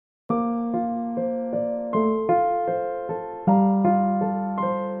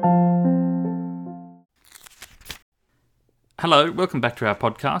Hello, welcome back to our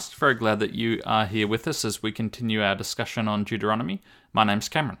podcast. Very glad that you are here with us as we continue our discussion on Deuteronomy. My name's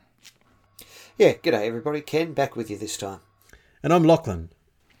Cameron. Yeah, g'day everybody. Ken, back with you this time. And I'm Lachlan.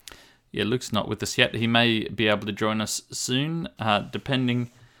 Yeah, Luke's not with us yet. He may be able to join us soon, depending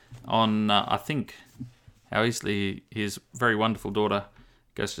on, I think, how easily his very wonderful daughter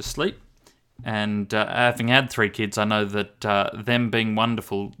goes to sleep. And having had 3 kids, I know that them being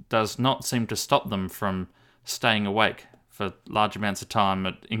wonderful does not seem to stop them from staying awake for large amounts of time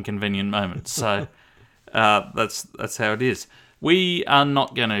at inconvenient moments. So that's how it is. We are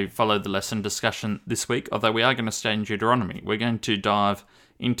not going to follow the lesson discussion this week, although we are going to stay in Deuteronomy. We're going to dive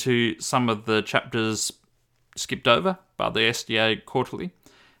into some of the chapters skipped over by the SDA Quarterly.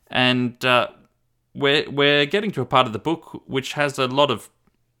 And we're getting to a part of the book which has a lot of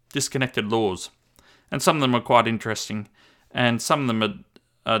disconnected laws. And some of them are quite interesting. And some of them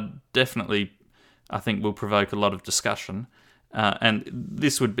are definitely, I think, will provoke a lot of discussion. And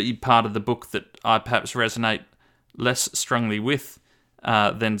this would be part of the book that I perhaps resonate less strongly with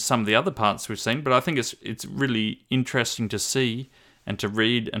than some of the other parts we've seen. But I think it's really interesting to see and to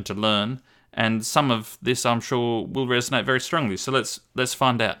read and to learn. And some of this, I'm sure, will resonate very strongly. So let's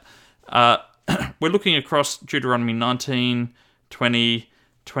find out. We're looking across Deuteronomy 19, 20,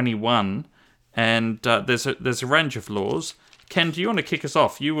 21, and there's a range of laws. Ken, do you want to kick us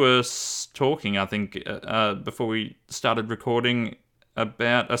off? You were talking, I think, before we started recording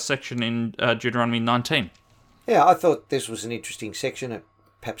about a section in Deuteronomy 19. Yeah, I thought this was an interesting section. It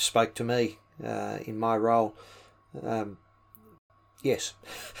perhaps spoke to me in my role. Yes.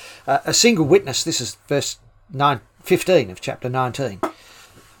 A single witness, this is verse 15 of chapter 19.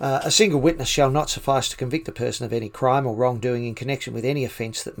 A single witness shall not suffice to convict a person of any crime or wrongdoing in connection with any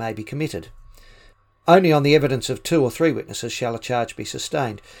offence that may be committed. Only on the evidence of 2 or 3 witnesses shall a charge be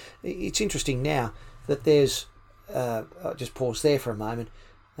sustained. It's interesting now that there's, I'll just pause there for a moment,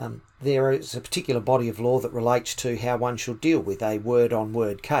 there is a particular body of law that relates to how one should deal with a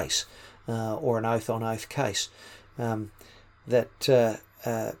word-on-word case or an oath-on-oath case. That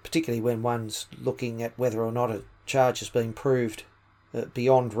particularly when one's looking at whether or not a charge has been proved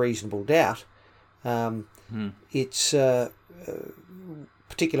beyond reasonable doubt, it's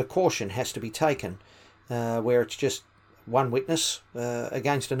particular caution has to be taken where it's just one witness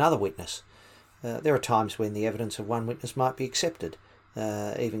against another witness. There are times when the evidence of one witness might be accepted,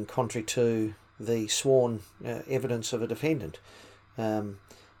 even contrary to the sworn evidence of a defendant, where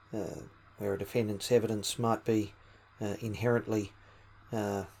a defendant's evidence might be inherently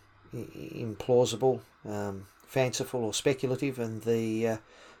implausible, fanciful or speculative, and the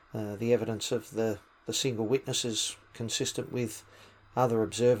evidence of the single witness is consistent with other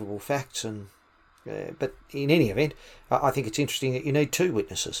observable facts. And but in any event, I think it's interesting that you need 2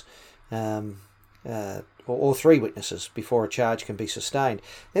 witnesses or 3 witnesses before a charge can be sustained.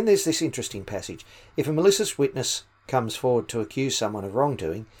 Then there's this interesting passage. If a malicious witness comes forward to accuse someone of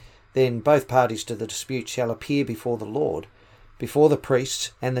wrongdoing, then both parties to the dispute shall appear before the Lord, before the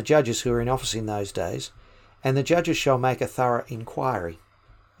priests and the judges who were in office in those days, and the judges shall make a thorough inquiry.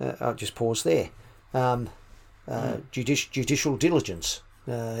 I'll just pause there. Judicial diligence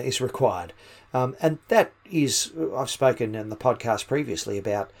is required. And that is, I've spoken in the podcast previously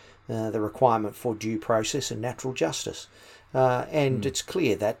about the requirement for due process and natural justice. And it's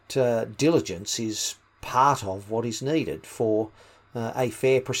clear that diligence is part of what is needed for a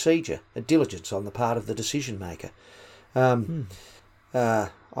fair procedure, a diligence on the part of the decision maker.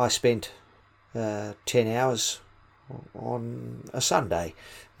 I spent 10 hours on a Sunday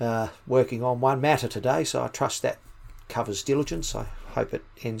working on one matter today, so I trust that covers diligence. I hope it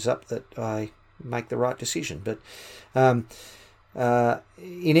ends up that I make the right decision. But in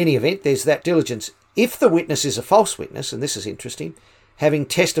any event, there's that diligence. If the witness is a false witness, and this is interesting, having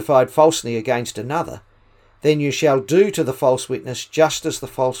testified falsely against another, then you shall do to the false witness just as the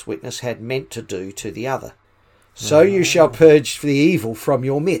false witness had meant to do to the other. So you shall purge the evil from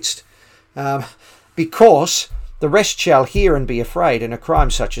your midst. Because the rest shall hear and be afraid, and a crime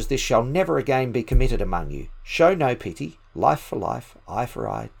such as this shall never again be committed among you. Show no pity, life for life, eye for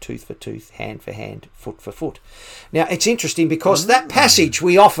eye, tooth for tooth, hand for hand, foot for foot. Now, it's interesting because that passage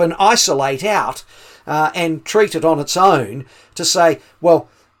we often isolate out and treat it on its own to say, well,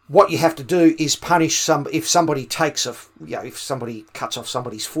 what you have to do is punish if somebody if somebody cuts off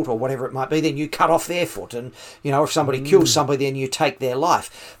somebody's foot or whatever it might be, then you cut off their foot. And, if somebody kills somebody, then you take their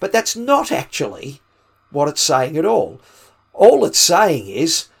life. But that's not actually what it's saying at all. All it's saying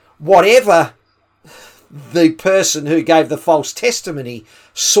is whatever the person who gave the false testimony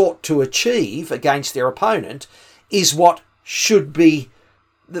sought to achieve against their opponent is what should be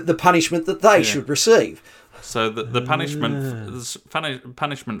the punishment that they should receive. So the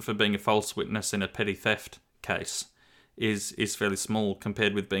punishment for being a false witness in a petty theft case is fairly small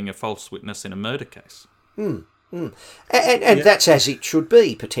compared with being a false witness in a murder case. And that's as it should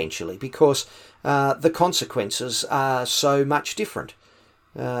be, potentially, because the consequences are so much different.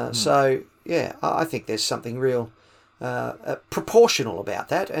 So, yeah, I think there's something real proportional about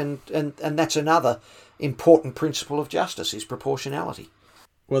that, and that's another important principle of justice, is proportionality.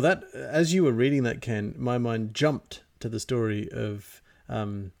 Well, that, as you were reading that, Ken, my mind jumped to the story of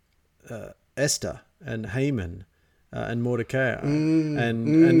Esther and Haman and Mordecai,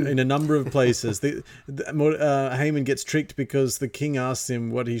 and in a number of places, Haman gets tricked because the king asks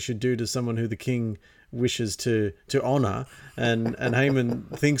him what he should do to someone who the king wishes to honour, and Haman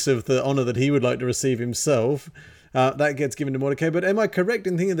thinks of the honour that he would like to receive himself. That gets given to Mordecai. But am I correct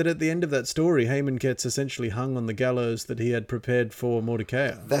in thinking that at the end of that story, Haman gets essentially hung on the gallows that he had prepared for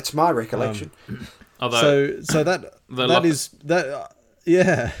Mordecai? That's my recollection. Although, so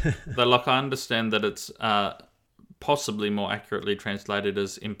yeah. Though, like, I understand that it's possibly more accurately translated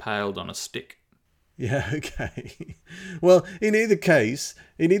as impaled on a stick. Yeah, okay. Well, in either case,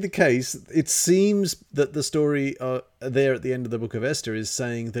 it seems that the story there at the end of the Book of Esther is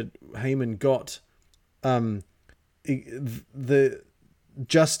saying that Haman got the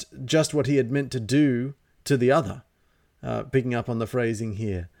just what he had meant to do to the other, picking up on the phrasing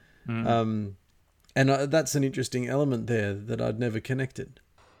here. And that's an interesting element there that I'd never connected.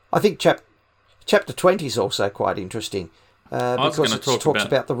 I think chapter 20 is also quite interesting because it talks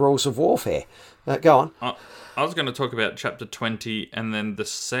about the rules of warfare. Go on. I was going to talk about chapter 20 and then the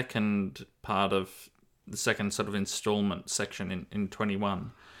second part of the second sort of installment section in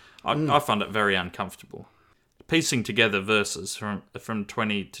 21. I find it very uncomfortable, piecing together verses from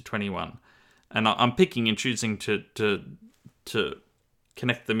 20 to 21. And I'm picking and choosing to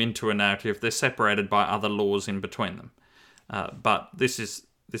connect them into a narrative. They're separated by other laws in between them. But this is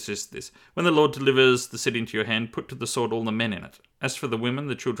this. When the Lord delivers the city into your hand, put to the sword all the men in it. As for the women,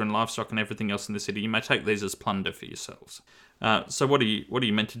 the children, livestock, and everything else in the city, you may take these as plunder for yourselves. So what are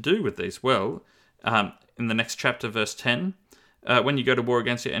you meant to do with these? Well, in the next chapter, verse 10, when you go to war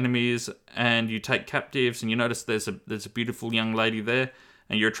against your enemies and you take captives and you notice there's a beautiful young lady there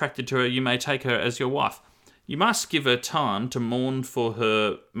and you're attracted to her, you may take her as your wife. You must give her time to mourn for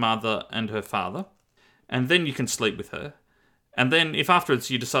her mother and her father, and then you can sleep with her. And then if afterwards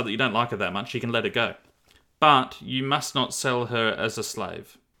you decide that you don't like her that much, you can let her go. But you must not sell her as a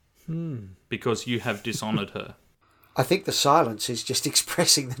slave because you have dishonoured her. I think the silence is just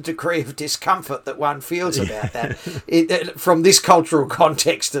expressing the degree of discomfort that one feels about that, from this cultural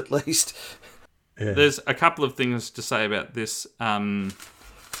context at least. Yeah. There's a couple of things to say about this, and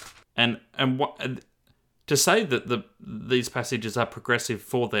what to say that these passages are progressive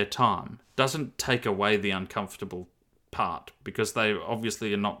for their time doesn't take away the uncomfortable part, because they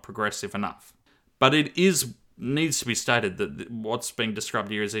obviously are not progressive enough. But it needs to be stated that what's being described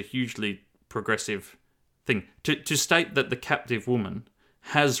here is a hugely progressive thing. To state that the captive woman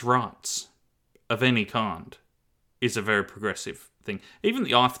has rights of any kind is a very progressive thing. Even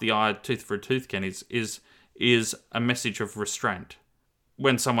the eye for the eye, tooth for a tooth, Ken, is a message of restraint.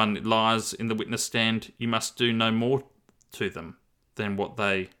 When someone lies in the witness stand, you must do no more to them than what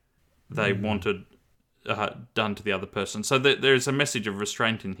they wanted done to the other person. So there is a message of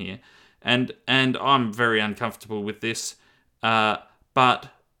restraint in here, and I'm very uncomfortable with this. But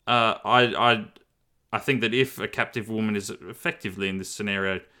I think that if a captive woman is effectively in this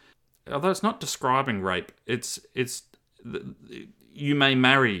scenario, although it's not describing rape, it's you may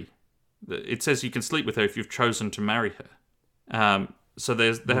marry. It says you can sleep with her if you've chosen to marry her. So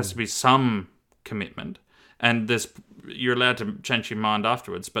there has to be some commitment, and you're allowed to change your mind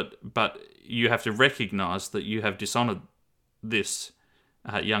afterwards. But you have to recognise that you have dishonoured this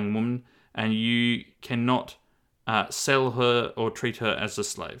young woman, and you cannot sell her or treat her as a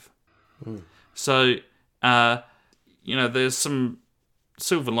slave. So, there's some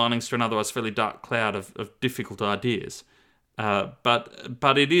silver linings to an otherwise fairly dark cloud of difficult ideas.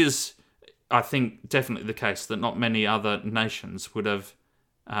 But it is, I think, definitely the case that not many other nations would have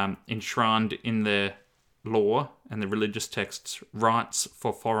enshrined in their law and the religious texts rights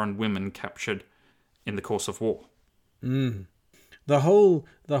for foreign women captured in the course of war. The whole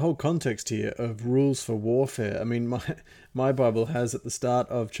context here of rules for warfare. I mean, my Bible has at the start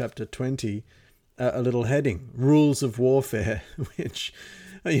of chapter 20 a little heading, rules of warfare, which,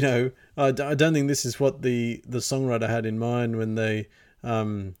 I don't think this is what the songwriter had in mind when they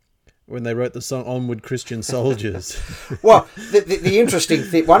wrote the song "Onward, Christian Soldiers." Well, the interesting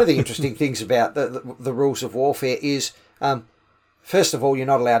one of the interesting things about the rules of warfare is First of all, you're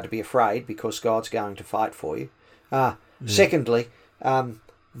not allowed to be afraid because God's going to fight for you. Secondly,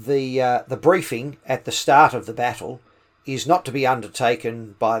 the briefing at the start of the battle is not to be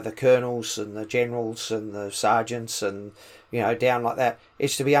undertaken by the colonels and the generals and the sergeants and, down like that.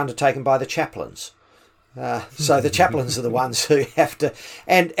 It's to be undertaken by the chaplains. So the chaplains are the ones who have to...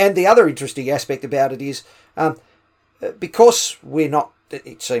 And the other interesting aspect about it is because we're not...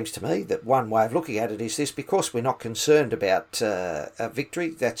 It seems to me that one way of looking at it is this: because we're not concerned about a victory,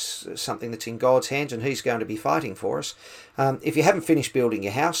 that's something that's in God's hands and he's going to be fighting for us. If you haven't finished building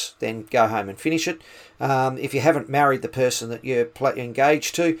your house, then go home and finish it. If you haven't married the person that you're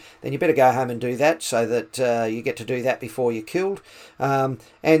engaged to, then you better go home and do that so that you get to do that before you're killed.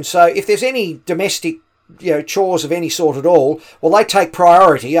 And so if there's any domestic chores of any sort at all, well, they take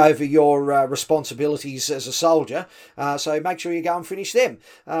priority over your responsibilities as a soldier. So make sure you go and finish them.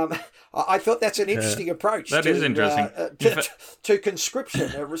 I thought that's an interesting approach. That is interesting. To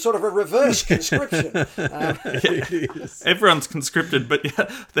conscription, sort of a reverse conscription. Everyone's conscripted, but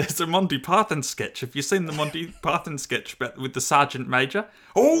there's a Monty Python sketch. Have you seen the Monty Python sketch with the Sergeant Major?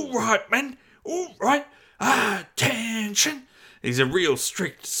 All right, men. All right. Attention. He's a real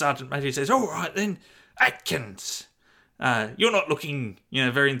strict Sergeant Major. He says, all right, then. Atkins, you're not looking,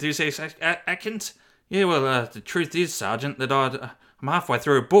 very enthusiastic, Atkins. Yeah, well, the truth is, Sergeant, that I'm halfway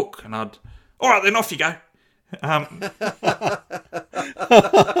through a book, and all right, then off you go. Well, it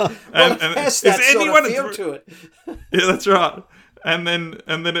has that sort of feel to it. Yeah, that's right. And then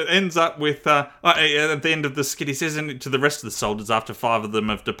it ends up with at the end of the skit, he says to the rest of the soldiers, after 5 of them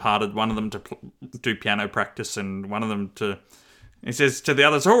have departed, one of them to do piano practice, and one of them to. He says to the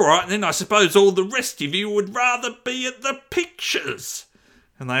others, all right, then I suppose all the rest of you would rather be at the pictures.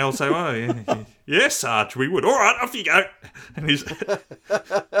 And they all say, oh, yes, Sarge, we would. All right, off you go. And he's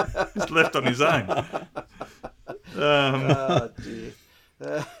left on his own. Oh, dear.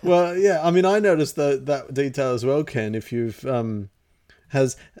 Well, yeah, I mean, I noticed that detail as well, Ken. If you've...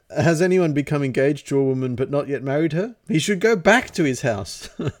 Has anyone become engaged to a woman but not yet married her? He should go back to his house.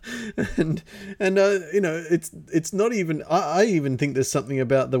 and it's not even... I even think there's something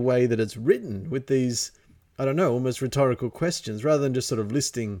about the way that it's written with these, I don't know, almost rhetorical questions, rather than just sort of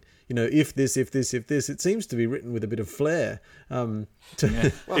listing, if this, if this, if this. It seems to be written with a bit of flair.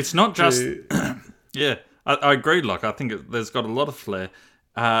 It's not just... yeah, I agree. I think there's got a lot of flair.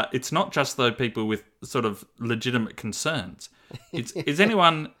 It's not just, though, people with sort of legitimate concerns. Is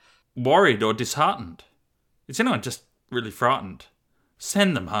anyone worried or disheartened? Is anyone just really frightened?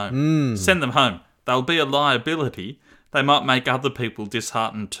 Send them home. Send them home. They'll be a liability. They might make other people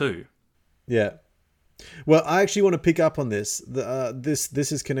disheartened too. Yeah. Well, I actually want to pick up on this.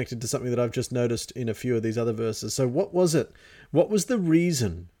 This is connected to something that I've just noticed in a few of these other verses. So what was it? What was the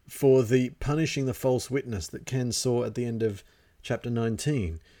reason for the punishing the false witness that Ken saw at the end of chapter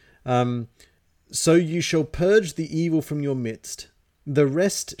 19? So you shall purge the evil from your midst. The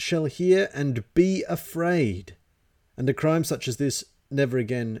rest shall hear and be afraid. And a crime such as this never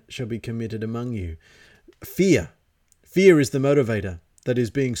again shall be committed among you. Fear. Fear is the motivator that is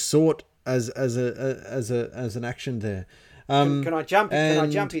being sought as an action there. Can I jump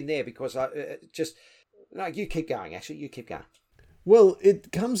in there? Because no, you keep going, actually. You keep going. Well,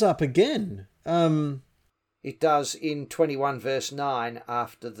 it comes up again. It does in 21 verse 9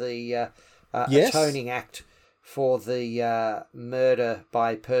 after the... Yes. Atoning act for the murder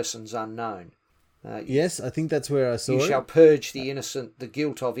by persons unknown. Yes, I think that's where I saw it. You shall purge the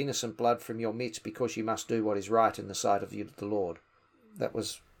guilt of innocent blood from your midst, because you must do what is right in the sight of the Lord. That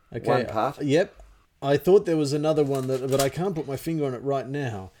was one part. Yep. I thought there was another one, but I can't put my finger on it right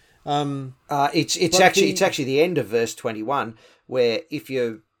now. It's actually the end of verse 21, where if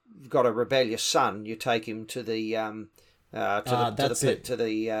you've got a rebellious son, you take him to the... to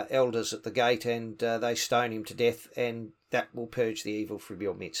the elders at the gate, and they stone him to death, and that will purge the evil from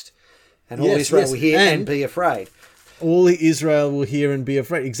your midst. And all Israel will hear and be afraid. All Israel will hear and be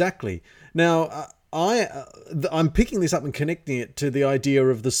afraid. Exactly. Now, I'm picking this up and connecting it to the idea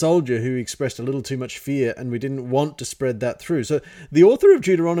of the soldier who expressed a little too much fear, and we didn't want to spread that through. So the author of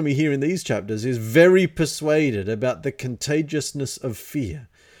Deuteronomy here in these chapters is very persuaded about the contagiousness of fear.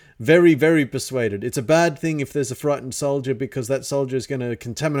 Very, very persuaded. It's a bad thing if there's a frightened soldier, because that soldier is going to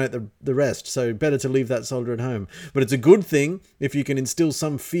contaminate the rest. So better to leave that soldier at home. But it's a good thing if you can instill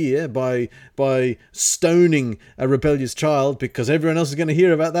some fear by stoning a rebellious child, because everyone else is going to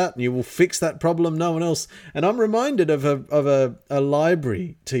hear about that, and you will fix that problem. No one else. And I'm reminded of a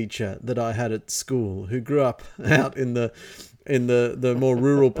library teacher that I had at school who grew up out in the in the more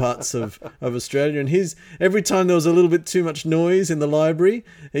rural parts of Australia. And every time there was a little bit too much noise in the library,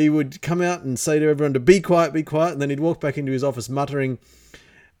 he would come out and say to everyone to be quiet, and then he'd walk back into his office muttering,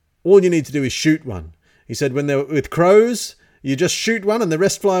 "All you need to do is shoot one." He said when they're with crows, you just shoot one and the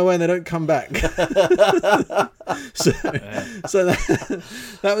rest fly away and they don't come back. so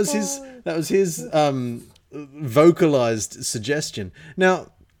that was his vocalized suggestion.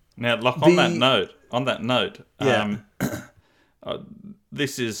 Now, Locke, on that note, yeah.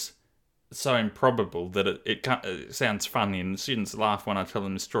 This is so improbable that it sounds funny and students laugh when I tell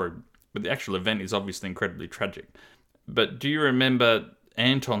them the story, but the actual event is obviously incredibly tragic. But do you remember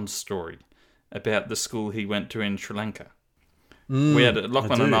Anton's story about the school he went to in Sri Lanka?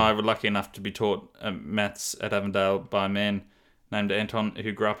 Lachlan and I were lucky enough to be taught maths at Avondale by a man named Anton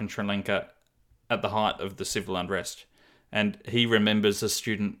who grew up in Sri Lanka at the height of the civil unrest. And he remembers a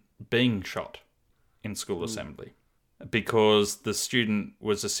student being shot in school assembly because the student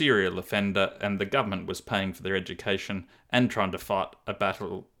was a serial offender and the government was paying for their education and trying to fight a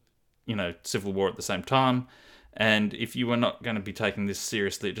battle, civil war at the same time. And if you were not going to be taking this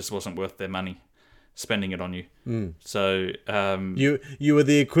seriously, it just wasn't worth their money spending it on you. So you were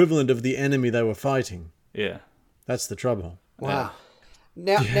the equivalent of the enemy they were fighting. Yeah, that's the trouble. Wow.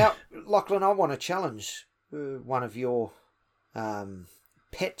 Now, Lachlan, I want to challenge one of your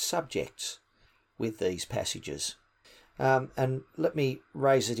pet subjects with these passages, and let me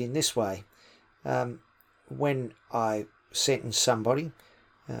raise it in this way. When I sentence somebody,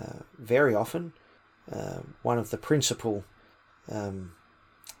 very often one of the principal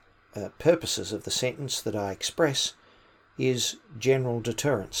purposes of the sentence that I express is general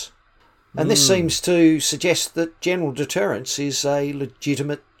deterrence. And this seems to suggest that general deterrence is a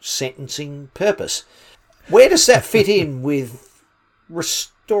legitimate sentencing purpose. Where does that fit in with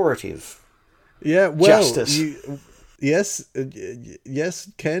restorative justice? Yes,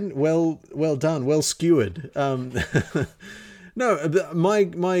 Ken. Well done. Well skewered. No, I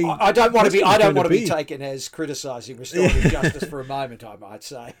don't want to be taken as criticising restorative justice for a moment, I might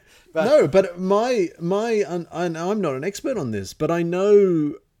say. But no, but and I'm not an expert on this, but I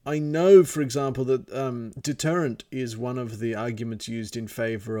know, for example, that deterrent is one of the arguments used in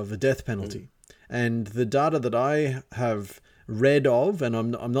favour of the death penalty. And the data that I have read of, and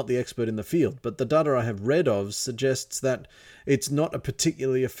I'm not the expert in the field, but the data I have read of suggests that it's not a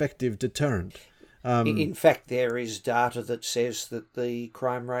particularly effective deterrent. In fact, there is data that says that the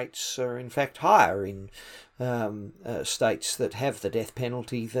crime rates are in fact higher in states that have the death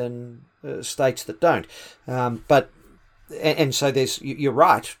penalty than states that don't. And so you're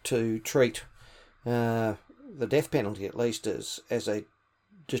right to treat the death penalty at least as a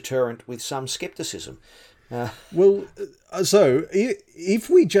deterrent with some scepticism. So if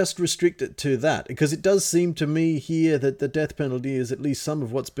we just restrict it to that, because it does seem to me here that the death penalty is at least some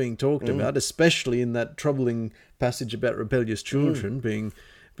of what's being talked about, especially in that troubling passage about rebellious children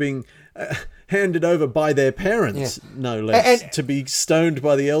being handed over by their parents, no less, to be stoned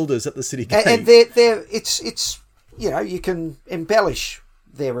by the elders at the city gate. And it's you can embellish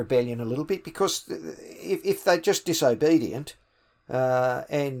their rebellion a little bit, because if they're just disobedient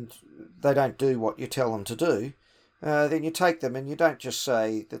and they don't do what you tell them to do, then you take them and you don't just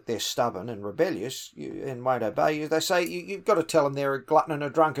say that they're stubborn and rebellious and won't obey you. They say you've got to tell them they're a glutton and a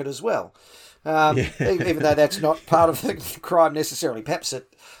drunkard as well, even though that's not part of the crime necessarily. Perhaps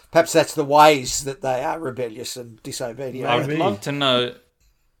that's the ways that they are rebellious and disobedient. I'd love to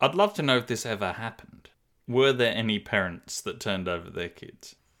know if this ever happened. Were there any parents that turned over their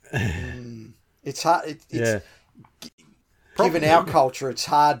kids? It's hard. Given our culture, it's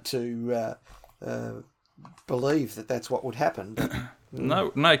hard to believe that that's what would happen.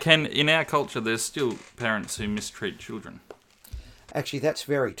 But, No, Ken, in our culture, there's still parents who mistreat children. Actually, that's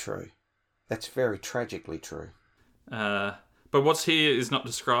very true. That's very tragically true. But what's here is not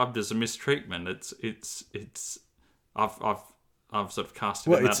described as a mistreatment. It's. I've sort of cast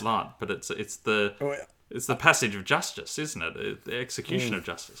it in that light, but it's the passage of justice, isn't it? The execution of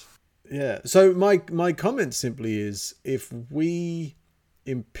justice. Yeah. So my comment simply is, if we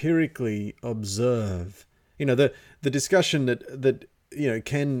empirically observe, the discussion that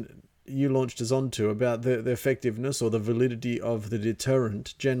Ken, you launched us onto about the effectiveness or the validity of the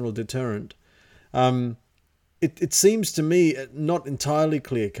deterrent, general deterrent, it seems to me not entirely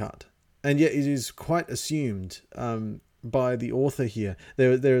clear cut, and yet it is quite assumed by the author here.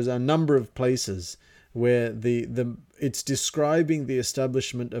 There's a number of places where it's describing the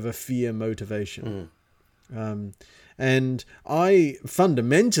establishment of a fear motivation. And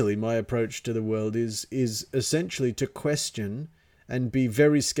fundamentally, my approach to the world is essentially to question and be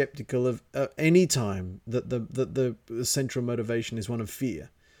very skeptical of any time that the central motivation is one of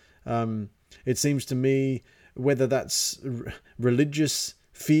fear. It seems to me, whether that's religious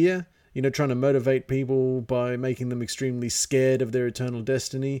fear, trying to motivate people by making them extremely scared of their eternal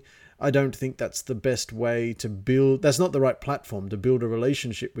destiny, I don't think that's the best way to build. That's not the right platform to build a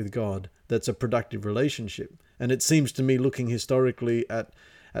relationship with God that's a productive relationship. And it seems to me, looking historically at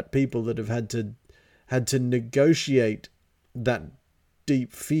people that have had to negotiate that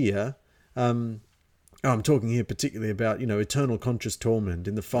deep fear. I'm talking here particularly about eternal conscious torment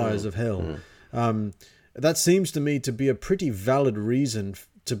in the fires of hell. That seems to me to be a pretty valid reason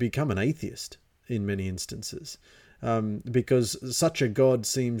to become an atheist in many instances, because such a God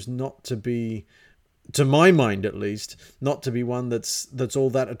seems not to be, to my mind at least, not to be one that's all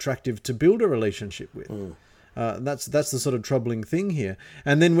that attractive to build a relationship with. That's the sort of troubling thing here.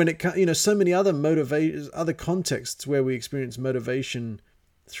 And then when it comes, so many other other contexts where we experience motivation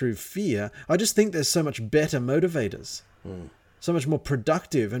through fear, I just think there's so much better motivators, so much more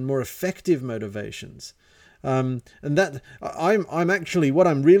productive and more effective motivations. And that I'm actually, what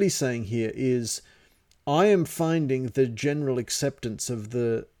I'm really saying here is, I am finding the general acceptance of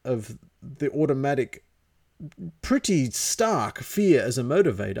the automatic, pretty stark fear as a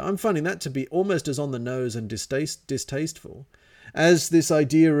motivator. I'm finding that to be almost as on the nose and distasteful as this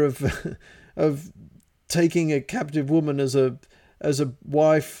idea of taking a captive woman as a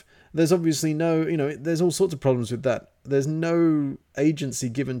wife. There's obviously no, there's all sorts of problems with that. There's no agency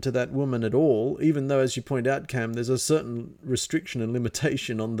given to that woman at all, even though, as you point out, Cam, there's a certain restriction and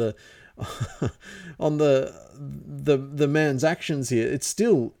limitation on the man's actions here. It's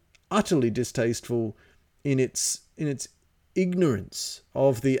still utterly distasteful in its ignorance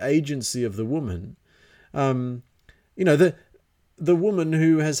of the agency of the woman. The woman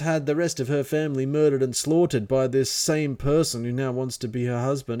who has had the rest of her family murdered and slaughtered by this same person who now wants to be her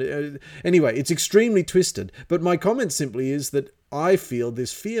husband. Anyway, it's extremely twisted. But my comment simply is that I feel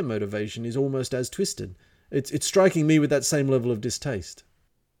this fear motivation is almost as twisted. It's striking me with that same level of distaste.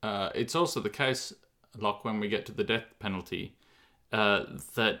 It's also the case, Locke, when we get to the death penalty,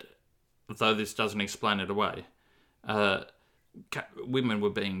 that though this doesn't explain it away, women were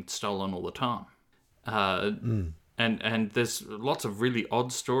being stolen all the time. And there's lots of really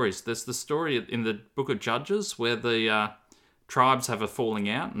odd stories. There's the story in the Book of Judges where the tribes have a falling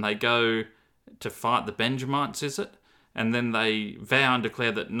out and they go to fight the Benjamites, is it? And then they vow and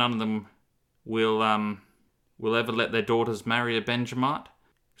declare that none of them will ever let their daughters marry a Benjamite,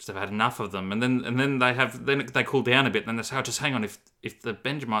 because they've had enough of them. And then they cool down a bit. And then they say, just hang on, if the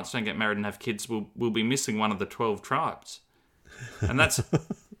Benjamites don't get married and have kids, we'll be missing one of the 12 tribes. And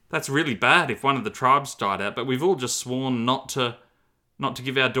that's really bad if one of the tribes died out. But we've all just sworn not to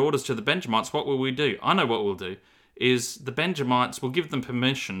give our daughters to the Benjamites. What will we do? I know what we'll do. Is the Benjamites will give them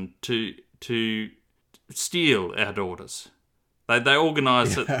permission to steal our daughters. They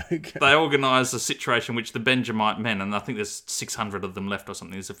organise They organise a situation which the Benjamite men, and I think there's 600 of them left or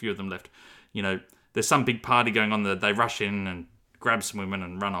something. There's a few of them left. There's some big party going on there. They rush in and grab some women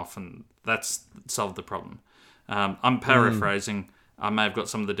and run off, and that's solved the problem. I'm paraphrasing. I may have got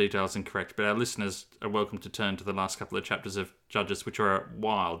some of the details incorrect, but our listeners are welcome to turn to the last couple of chapters of Judges, which are a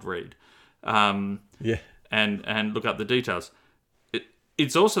wild read. And look up the details.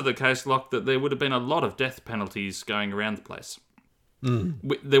 It's also the case, Locke, that there would have been a lot of death penalties going around the place.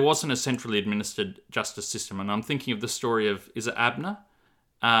 There wasn't a centrally administered justice system, and I'm thinking of the story of, is it Abner,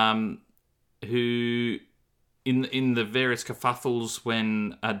 who in the various kerfuffles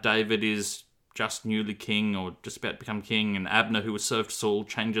when David is just newly king or just about to become king, and Abner, who was served Saul,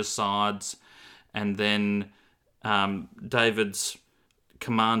 changes sides, and then David's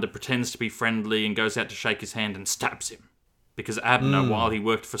commander pretends to be friendly and goes out to shake his hand and stabs him because Abner, while he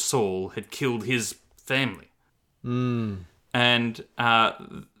worked for Saul, had killed his family. And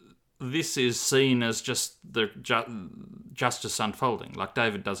this is seen as just the justice unfolding. Like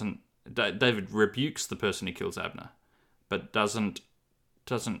David rebukes the person who kills Abner, but doesn't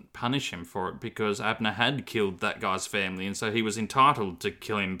punish him for it because Abner had killed that guy's family, and so he was entitled to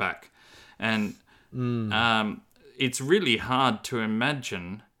kill him back. And it's really hard to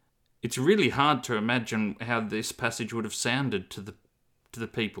imagine. It's really hard to imagine how this passage would have sounded to the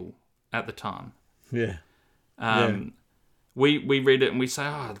people at the time. We read it and we say,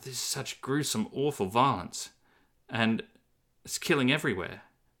 "Oh, this is such gruesome, awful violence, and it's killing everywhere."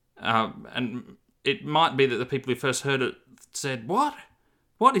 And it might be that the people who first heard it said, "What?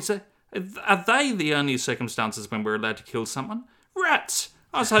 What is it? Are they the only circumstances when we're allowed to kill someone? Rats!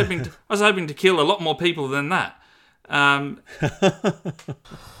 I was hoping to kill a lot more people than that." I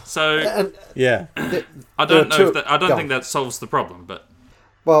I don't know. I don't think that solves the problem, but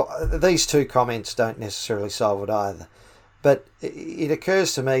well, these two comments don't necessarily solve it either. But it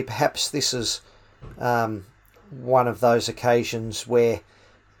occurs to me perhaps this is one of those occasions where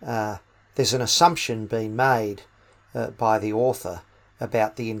there's an assumption being made by the author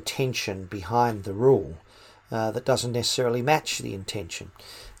about the intention behind the rule that doesn't necessarily match the intention.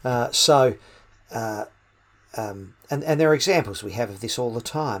 And there are examples we have of this all the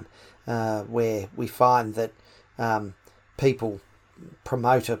time, where we find that people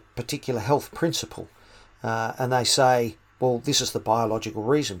promote a particular health principle, and they say, well, this is the biological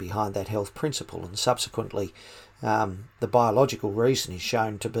reason behind that health principle, and subsequently the biological reason is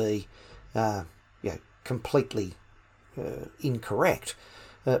shown to be completely incorrect.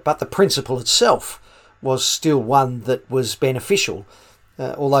 But the principle itself was still one that was beneficial,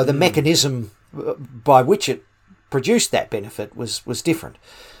 although the mechanism by which it produced that benefit was different.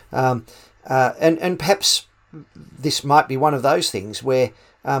 And perhaps this might be one of those things where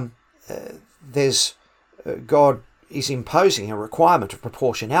God is imposing a requirement of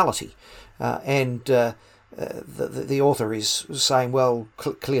proportionality, and the author is saying, well,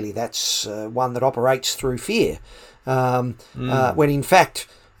 clearly that's one that operates through fear, when in fact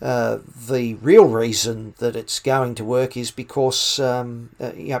the real reason that it's going to work is because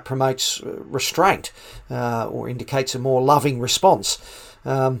it promotes restraint or indicates a more loving response.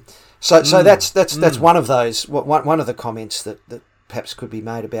 So that's one of those, one of the comments that perhaps could be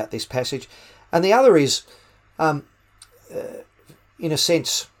made about this passage. And the other is, in a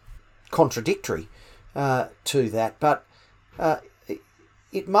sense, contradictory to that, but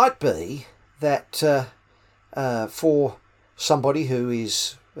it might be that for somebody who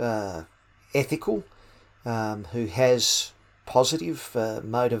is ethical, who has positive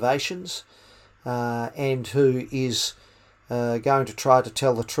motivations, and who is going to try to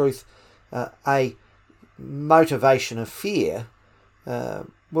tell the truth, a motivation of fear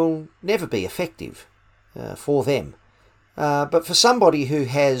will never be effective for them. But for somebody who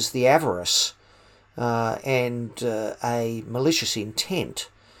has the avarice and a malicious intent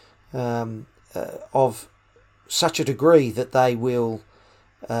of such a degree that they will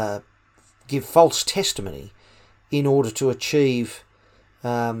give false testimony in order to achieve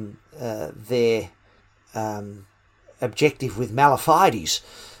their objective with Malaphides,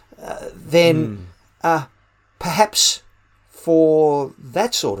 then perhaps for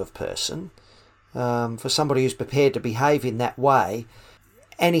that sort of person, for somebody who's prepared to behave in that way,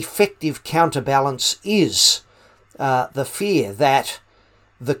 an effective counterbalance is the fear that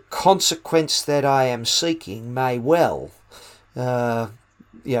the consequence that I am seeking may well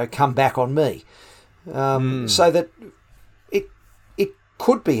come back on me. So that it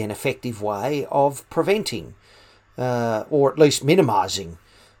could be an effective way of preventing or at least minimising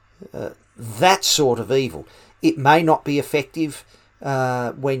that sort of evil. It may not be effective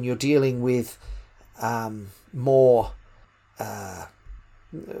when you're dealing with more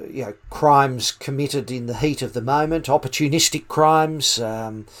crimes committed in the heat of the moment, opportunistic crimes,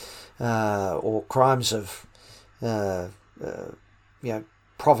 or crimes of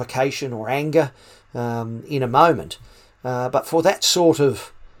provocation or anger in a moment. But for that sort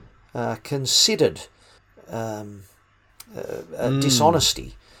of considered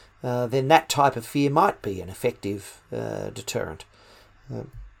dishonesty, then that type of fear might be an effective deterrent.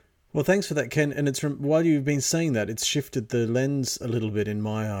 Well, thanks for that, Ken. And while you've been saying that, it's shifted the lens a little bit in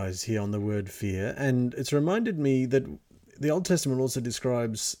my eyes here on the word fear. And it's reminded me that the Old Testament also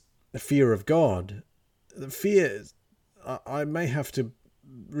describes the fear of God. The fear, I may have to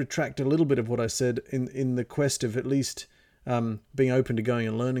retract a little bit of what I said in the quest of at least being open to going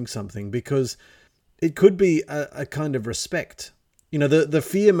and learning something, because it could be a kind of respect. The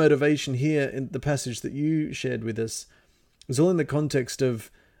fear motivation here in the passage that you shared with us is all in the context of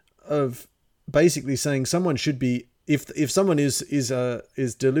basically saying someone should be, if someone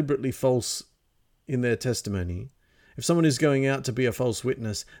is deliberately false in their testimony, if someone is going out to be a false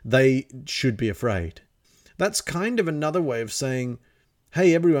witness, they should be afraid. That's kind of another way of saying,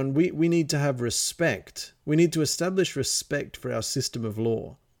 hey, everyone, we need to have respect. We need to establish respect for our system of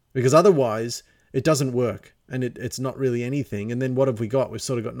law, because otherwise it doesn't work and it's not really anything. And then what have we got? We've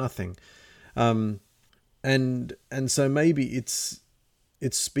sort of got nothing. And so maybe it's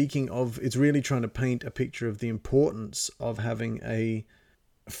speaking of, it's really trying to paint a picture of the importance of having a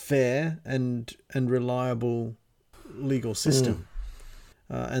fair and reliable legal system.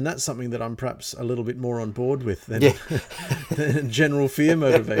 And that's something that I'm perhaps a little bit more on board with than, than general fear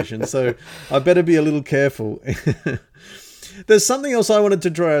motivation. So I better be a little careful. There's something else I wanted to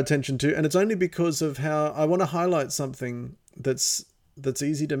draw our attention to, and it's only because of how I want to highlight something that's that's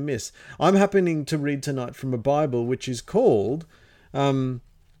easy to miss. I'm happening to read tonight from a Bible which is called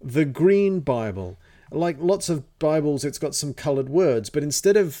the Green Bible. Like lots of Bibles, it's got some coloured words, but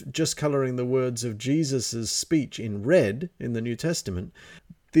instead of just colouring the words of Jesus' speech in red in the New Testament,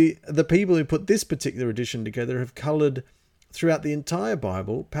 the people who put this particular edition together have coloured throughout the entire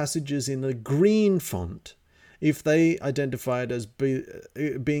Bible passages in a green font if they identify it as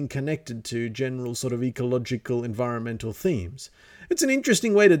being connected to general sort of ecological, environmental themes. It's an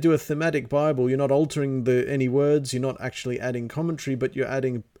interesting way to do a thematic Bible. You're not altering any words, you're not actually adding commentary, but you're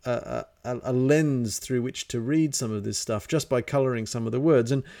adding a lens through which to read some of this stuff just by colouring some of the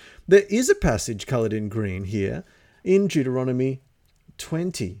words. And there is a passage coloured in green here in Deuteronomy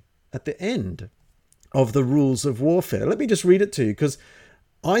 20 at the end of the rules of warfare. Let me just read it to you, because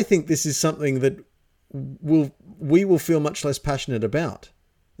I think this is something that we will feel much less passionate about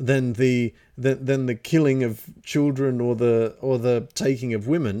than the killing of children or the taking of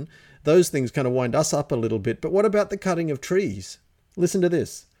women. Those things kind of wind us up a little bit. But what about the cutting of trees? Listen to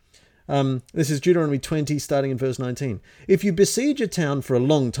this. This is Deuteronomy 20, starting in verse 19. If you besiege a town for a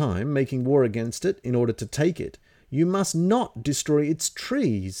long time, making war against it in order to take it, you must not destroy its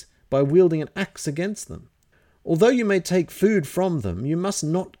trees by wielding an axe against them. Although you may take food from them, you must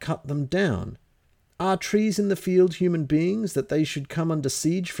not cut them down. Are trees in the field human beings, that they should come under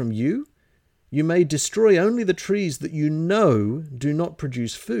siege from you? You may destroy only the trees that you know do not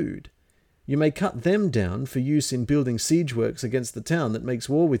produce food. You may cut them down for use in building siege works against the town that makes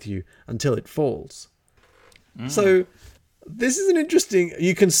war with you until it falls. So this is an interesting...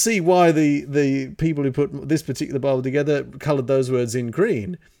 You can see why the people who put this particular Bible together coloured those words in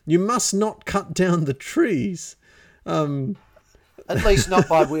green. You must not cut down the trees. At least not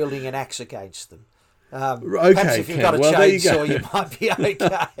by wielding an axe against them. Okay, perhaps if you've got a chainsaw, you might be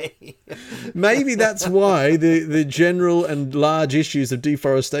okay. Maybe that's why the general and large issues of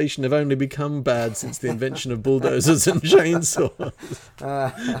deforestation have only become bad since the invention of bulldozers and chainsaws.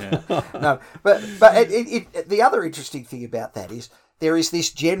 No, but the other interesting thing about that is there is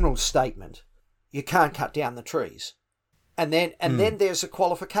this general statement: you can't cut down the trees, and then there's a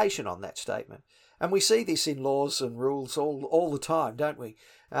qualification on that statement, and we see this in laws and rules all the time, don't we?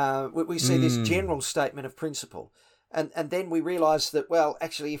 We see this general statement of principle, and then we realise that, well,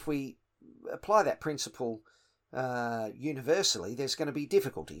 actually, if we apply that principle universally, there's going to be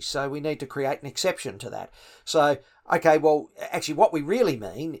difficulties. So we need to create an exception to that. So, okay, well, actually, what we really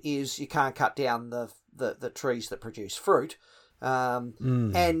mean is you can't cut down the trees that produce fruit,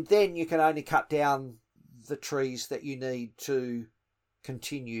 and then you can only cut down the trees that you need to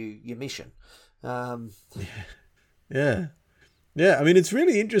continue your mission. Yeah, I mean, it's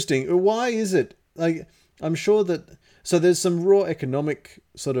really interesting. Why is it? Like, I'm sure that... So there's some raw economic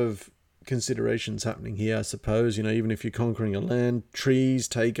sort of considerations happening here, I suppose. You know, even if you're conquering a land, trees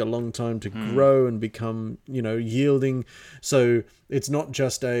take a long time to grow and become, yielding. So it's not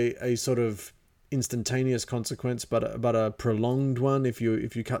just a sort of instantaneous consequence, but a prolonged one if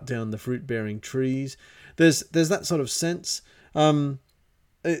you cut down the fruit-bearing trees. There's that sort of sense.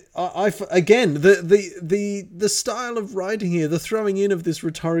 Again, the style of writing here, the throwing in of this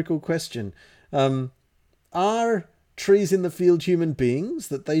rhetorical question, are trees in the field human beings,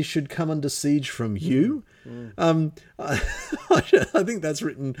 that they should come under siege from you? I think that's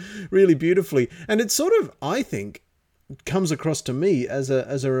written really beautifully, and it sort of, I think, comes across to me as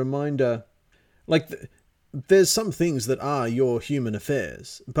a reminder, like there's some things that are your human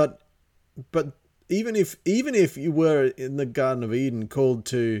affairs, but even if you were in the Garden of Eden called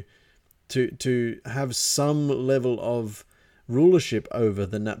to have some level of rulership over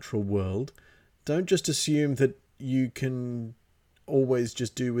the natural world, don't just assume that you can always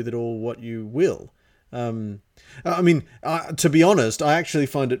just do with it all what you will. To be honest, I actually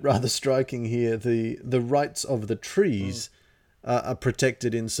find it rather striking here. The rights of the trees are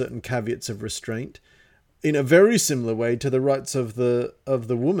protected in certain caveats of restraint, in a very similar way to the rights of the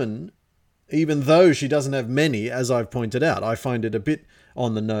woman. Even though she doesn't have many, as I've pointed out, I find it a bit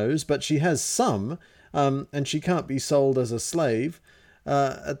on the nose, but she has some, and she can't be sold as a slave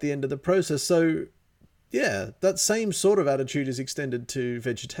at the end of the process. So, yeah, that same sort of attitude is extended to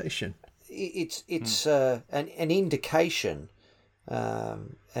vegetation. It's an indication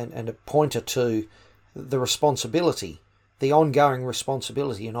and a pointer to the responsibility, the ongoing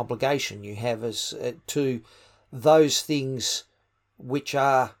responsibility and obligation you have as to those things which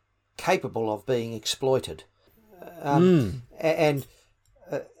are capable of being exploited. And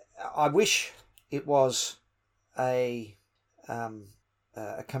I wish it was a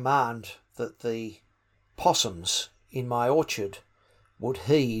command that the possums in my orchard would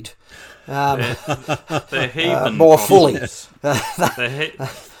heed They're heathen more fully.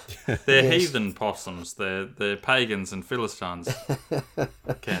 They're heathen possums. They're pagans and Philistines.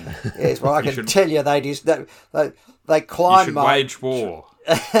 Ken. Yes, well, I can tell you they climb. You should wage war.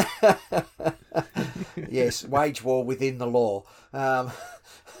 Yes, wage war within the law,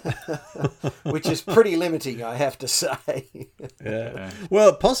 which is pretty limiting, I have to say. Yeah.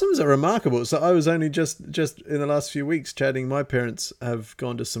 Well, possums are remarkable. So I was only just in the last few weeks chatting. My parents have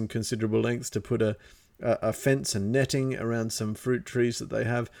gone to some considerable lengths to put a fence and netting around some fruit trees that they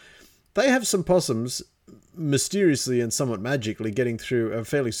have. They have some possums mysteriously and somewhat magically getting through a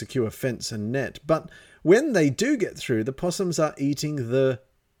fairly secure fence and net. But when they do get through, the possums are eating the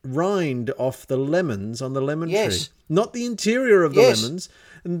rind off the lemons on the lemon tree. Not the interior of the lemons.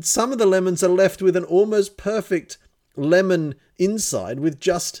 And some of the lemons are left with an almost perfect lemon inside with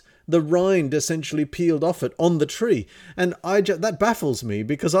just the rind essentially peeled off it on the tree. And that baffles me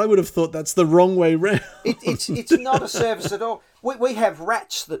because I would have thought that's the wrong way round. It's not a service at all. We have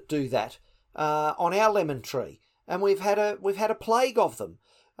rats that do that on our lemon tree, and we've had a plague of them.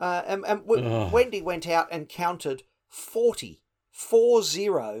 Wendy went out and counted 40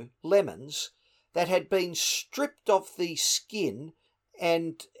 lemons that had been stripped of the skin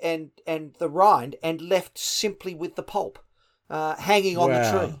and the rind and left simply with the pulp hanging on the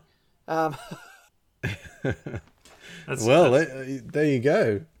tree. There you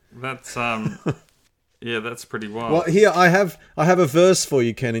go. That's yeah, that's pretty wild. Well, here I have a verse for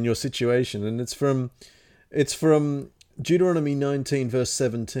you, Ken, in your situation, and it's from Deuteronomy 19, verse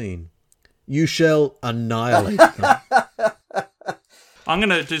 17. You shall annihilate them. I'm going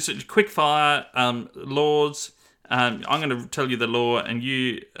to do some quick fire laws. I'm going to tell you the law, and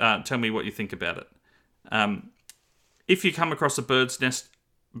you tell me what you think about it. If you come across a bird's nest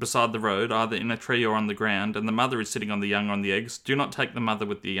beside the road, either in a tree or on the ground, and the mother is sitting on the young or on the eggs, do not take the mother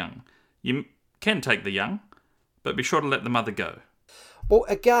with the young. You can take the young, but be sure to let the mother go. Well,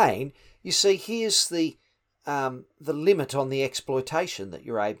 again, you see, here's the limit on the exploitation that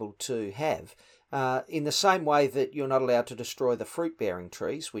you're able to have. In the same way that you're not allowed to destroy the fruit-bearing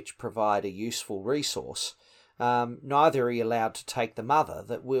trees, which provide a useful resource, neither are you allowed to take the mother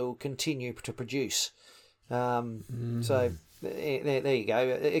that will continue to produce. So there you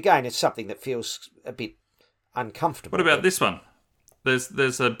go. Again, it's something that feels a bit uncomfortable. What about this one?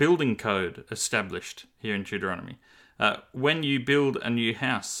 There's a building code established here in Deuteronomy. When you build a new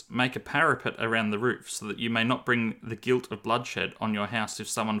house, make a parapet around the roof so that you may not bring the guilt of bloodshed on your house if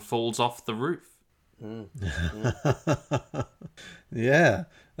someone falls off the roof. Yeah,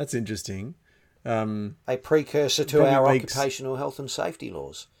 that's interesting. A precursor to our occupational health and safety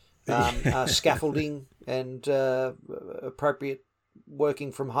laws. Scaffolding and appropriate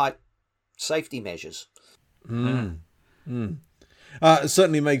working from height safety measures. It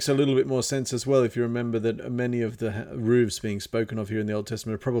certainly makes a little bit more sense as well if you remember that many of the roofs being spoken of here in the Old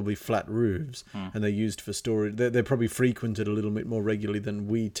Testament are probably flat roofs and they're used for storage. They're probably frequented a little bit more regularly than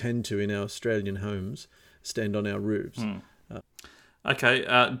we tend to in our Australian homes, stand on our roofs.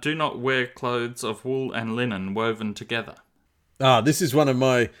 Okay, do not wear clothes of wool and linen woven together. This is one of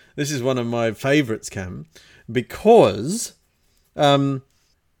my favourites, Cam, because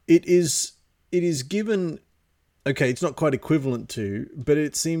it is given. Okay, it's not quite equivalent to, but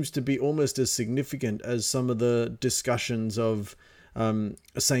it seems to be almost as significant as some of the discussions of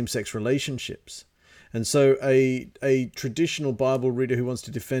same-sex relationships. And so a traditional Bible reader who wants to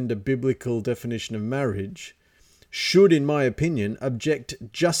defend a biblical definition of marriage should, in my opinion, object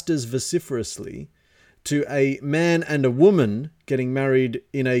just as vociferously to a man and a woman getting married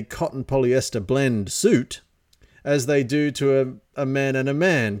in a cotton polyester blend suit as they do to a man and a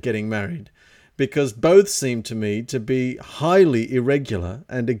man getting married. Because both seem to me to be highly irregular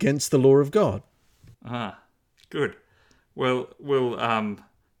and against the law of God. Good. Well,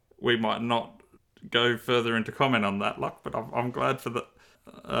 we might not go further into comment on that, Luck, but I'm glad for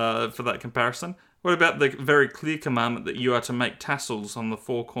that comparison. What about the very clear commandment that you are to make tassels on the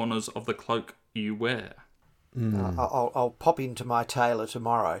four corners of the cloak you wear? I'll pop into my tailor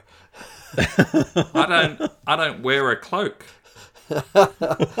tomorrow. I don't wear a cloak.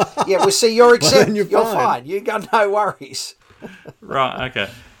 Yeah, well, see, you're exempt. Well, you're fine. You got no worries. Right. Okay.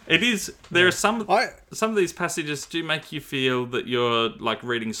 It is. There are some of these passages do make you feel that you're like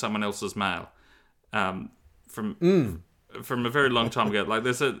reading someone else's mail, from a very long time ago. Like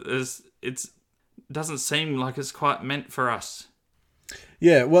it doesn't seem like it's quite meant for us.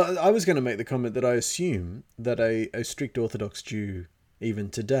 Yeah. Well, I was going to make the comment that I assume that a strict Orthodox Jew, even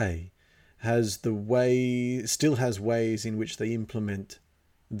today, still has ways in which they implement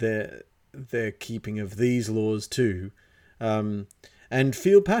their keeping of these laws too. and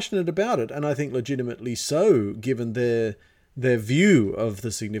feel passionate about it, and I think legitimately so, given their view of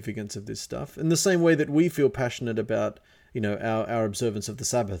the significance of this stuff, in the same way that we feel passionate about, our observance of the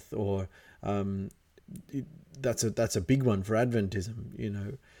Sabbath, or that's a big one for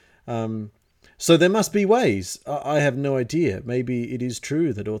Adventism, So there must be ways. I have no idea. Maybe it is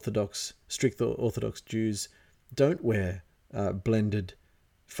true that strict Orthodox Jews don't wear blended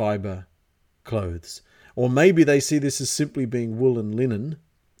fibre clothes. Or maybe they see this as simply being wool and linen,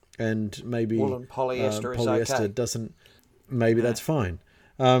 and maybe wool and polyester is okay. Doesn't. Maybe that's fine.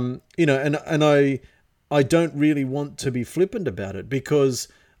 And I don't really want to be flippant about it, because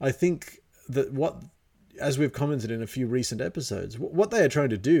I think that as we've commented in a few recent episodes, what they are trying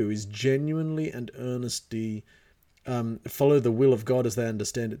to do is genuinely and earnestly follow the will of God as they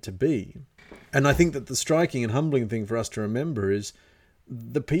understand it to be. And I think that the striking and humbling thing for us to remember is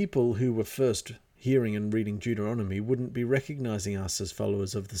the people who were first hearing and reading Deuteronomy wouldn't be recognizing us as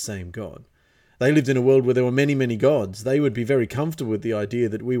followers of the same God. They lived in a world where there were many, many gods. They would be very comfortable with the idea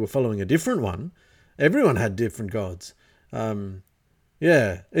that we were following a different one. Everyone had different gods.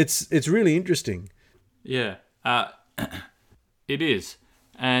 It's really interesting. Yeah, it is.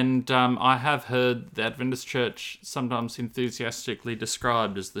 And I have heard the Adventist Church sometimes enthusiastically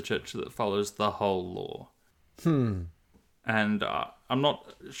described as the church that follows the whole law. And I'm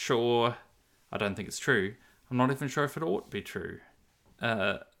not sure, I don't think it's true. I'm not even sure if it ought to be true.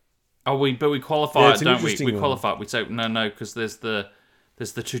 But we qualify it, don't we? We qualify it. We say, no, because there's the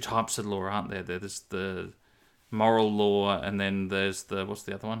two types of law, aren't there? There's the moral law, and then there's what's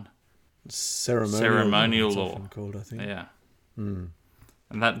the other one? Ceremonial law. Called, I think. Yeah. And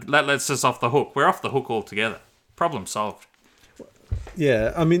that lets us off the hook. We're off the hook altogether. Problem solved.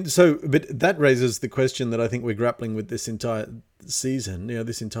 Yeah, I mean, but that raises the question that I think we're grappling with this entire season,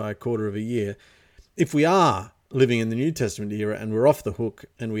 this entire quarter of a year. If we are living in the New Testament era and we're off the hook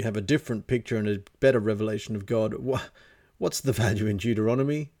and we have a different picture and a better revelation of God, what's the value in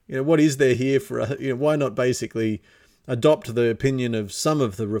Deuteronomy? What is there here for us? Why not basically adopt the opinion of some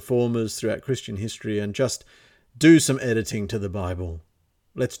of the reformers throughout Christian history and just do some editing to the Bible?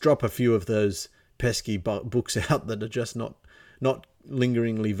 Let's drop a few of those pesky books out that are just not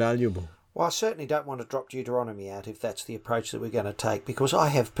lingeringly valuable. Well, I certainly don't want to drop Deuteronomy out if that's the approach that we're going to take, because I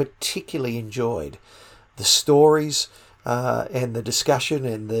have particularly enjoyed the stories and the discussion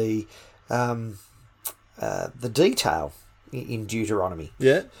and the detail in Deuteronomy.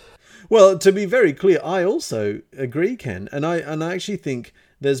 Yeah. Well, to be very clear, I also agree, Ken, and I actually think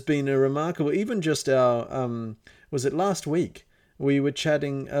there's been a remarkable, even just our was it last week, we were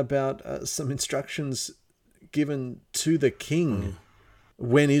chatting about some instructions given to the king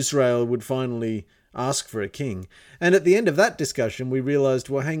when Israel would finally ask for a king. And at the end of that discussion, we realized,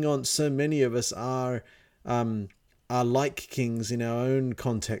 well, hang on, so many of us are like kings in our own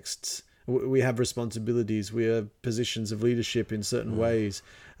contexts. We have responsibilities. We have positions of leadership in certain ways.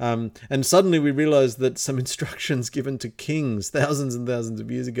 And suddenly we realized that some instructions given to kings thousands and thousands of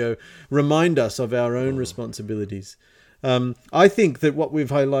years ago remind us of our own responsibilities. I think that what we've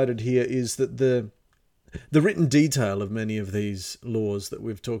highlighted here is that the written detail of many of these laws that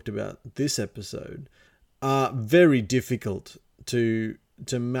we've talked about this episode are very difficult to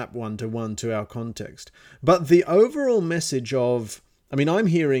map one-to-one to our context. But the overall message of, I'm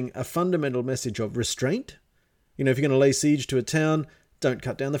hearing a fundamental message of restraint. If you're going to lay siege to a town, don't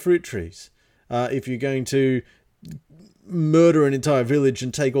cut down the fruit trees. If you're going to murder an entire village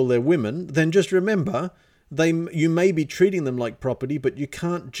and take all their women, then just remember, you may be treating them like property, but you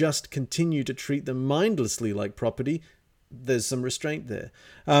can't just continue to treat them mindlessly like property. There's some restraint there.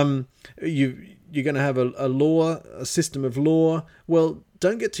 You're going to have a system of law. Well,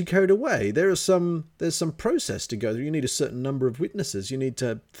 don't get too carried away. There's some process to go through. You need a certain number of witnesses. You need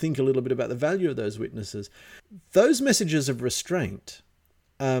to think a little bit about the value of those witnesses. Those messages of restraint,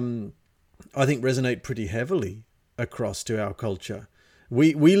 I think, resonate pretty heavily across to our culture.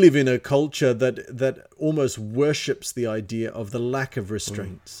 We live in a culture that almost worships the idea of the lack of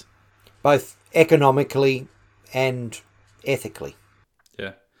restraints, both economically and ethically.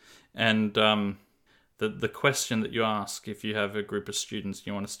 Yeah, and the question that you ask if you have a group of students and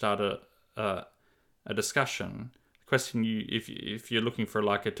you want to start a discussion, the question if you're looking for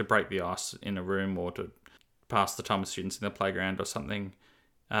to break the ice in a room or to pass the time with students in the playground or something,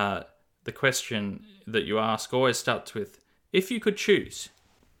 the question that you ask always starts with, if you could choose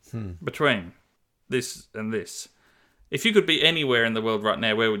between this and this, if you could be anywhere in the world right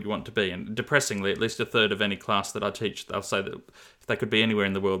now, where would you want to be? And depressingly, at least a third of any class that I teach, they'll say that if they could be anywhere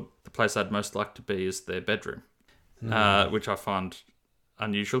in the world, the place I'd most like to be is their bedroom, which I find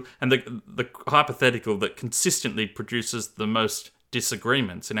unusual. And the hypothetical that consistently produces the most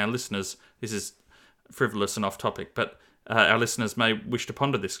disagreements, and our listeners, this is frivolous and off topic, but our listeners may wish to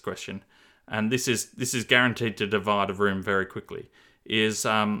ponder this question, and this is guaranteed to divide a room very quickly, is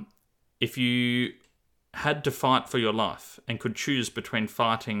if you had to fight for your life and could choose between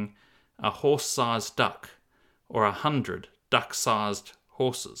fighting a horse-sized duck or 100 duck-sized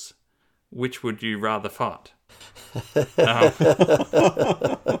horses, which would you rather fight? But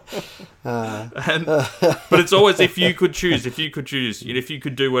it's always if you could choose, if you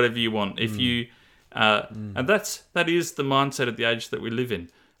could do whatever you want, if you and that is the mindset of the age that we live in.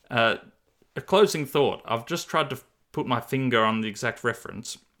 A closing thought. I've just tried to put my finger on the exact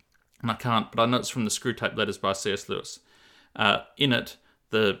reference, and I can't, but I know it's from the Screwtape Letters by C.S. Lewis. In it,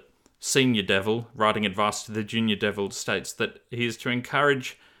 the senior devil, writing advice to the junior devil, states that he is to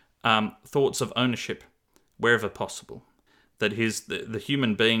encourage thoughts of ownership wherever possible. That the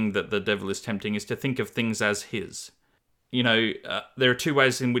human being that the devil is tempting is to think of things as his. You know, there are two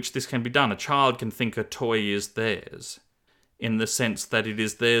ways in which this can be done. A child can think a toy is theirs, in the sense that it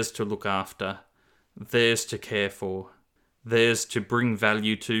is theirs to look after, theirs to care for, theirs to bring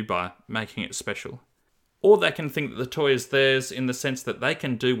value to by making it special. Or they can think that the toy is theirs in the sense that they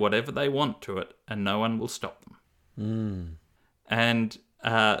can do whatever they want to it and no one will stop them. And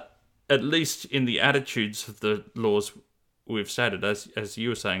at least in the attitudes of the laws we've stated, as you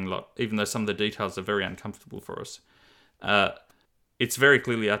were saying, Lot, even though some of the details are very uncomfortable for us, it's very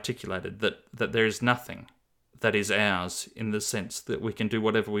clearly articulated that there is nothing that is ours in the sense that we can do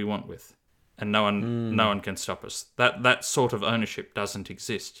whatever we want with, and no one can stop us. That sort of ownership doesn't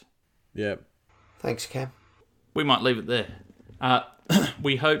exist. Yeah. Thanks, Cam. We might leave it there.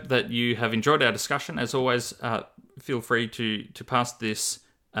 We hope that you have enjoyed our discussion. As always, feel free to pass this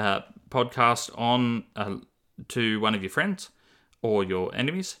podcast on to one of your friends or your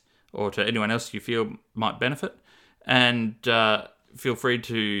enemies, or to anyone else you feel might benefit. And feel free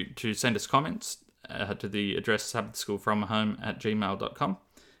to send us comments to the address sabbathschoolfromhome@gmail.com.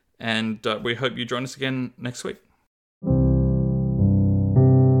 And we hope you join us again next week.